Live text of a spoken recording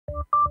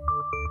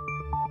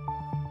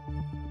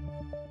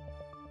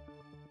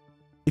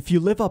If you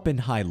live up in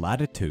high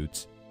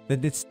latitudes,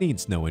 then this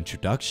needs no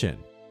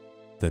introduction.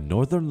 The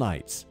Northern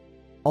Lights,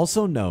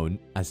 also known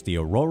as the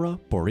aurora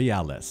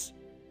borealis.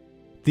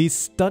 These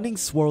stunning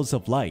swirls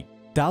of light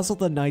dazzle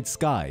the night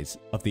skies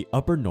of the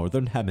upper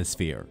Northern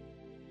Hemisphere.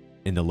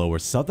 In the lower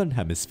Southern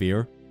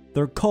Hemisphere,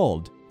 they're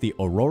called the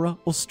aurora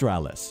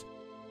australis,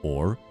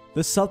 or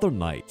the Southern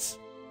Lights.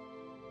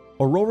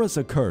 Auroras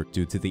occur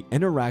due to the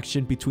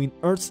interaction between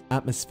Earth's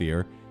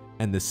atmosphere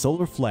and the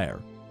solar flare,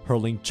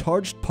 hurling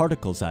charged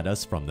particles at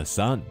us from the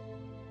sun.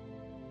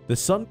 The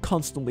sun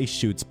constantly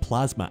shoots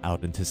plasma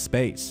out into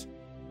space.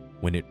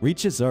 When it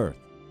reaches Earth,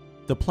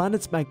 the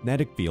planet's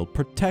magnetic field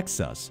protects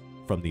us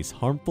from these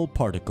harmful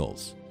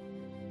particles.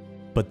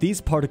 But these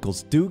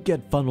particles do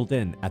get funneled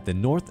in at the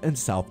north and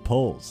south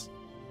poles.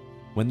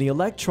 When the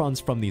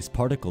electrons from these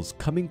particles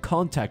come in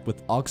contact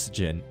with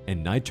oxygen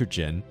and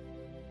nitrogen,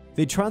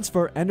 they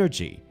transfer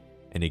energy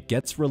and it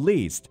gets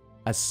released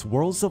as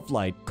swirls of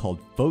light called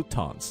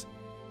photons,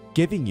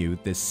 giving you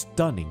this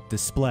stunning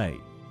display.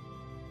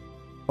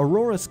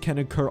 Auroras can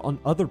occur on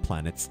other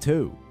planets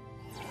too.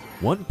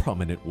 One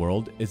prominent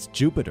world is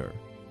Jupiter.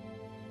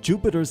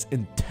 Jupiter's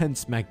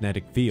intense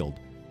magnetic field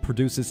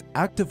produces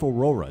active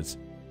auroras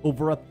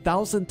over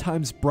 1,000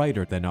 times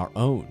brighter than our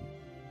own.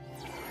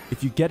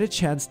 If you get a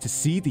chance to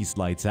see these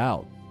lights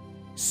out,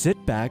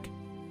 sit back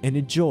and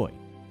enjoy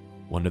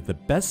one of the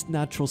best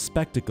natural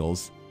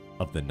spectacles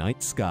of the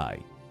night sky.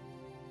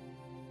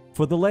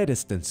 For the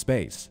latest in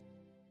space,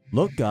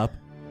 look up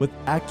with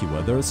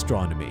AccuWeather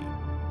Astronomy.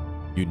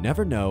 You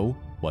never know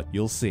what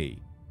you'll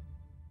see.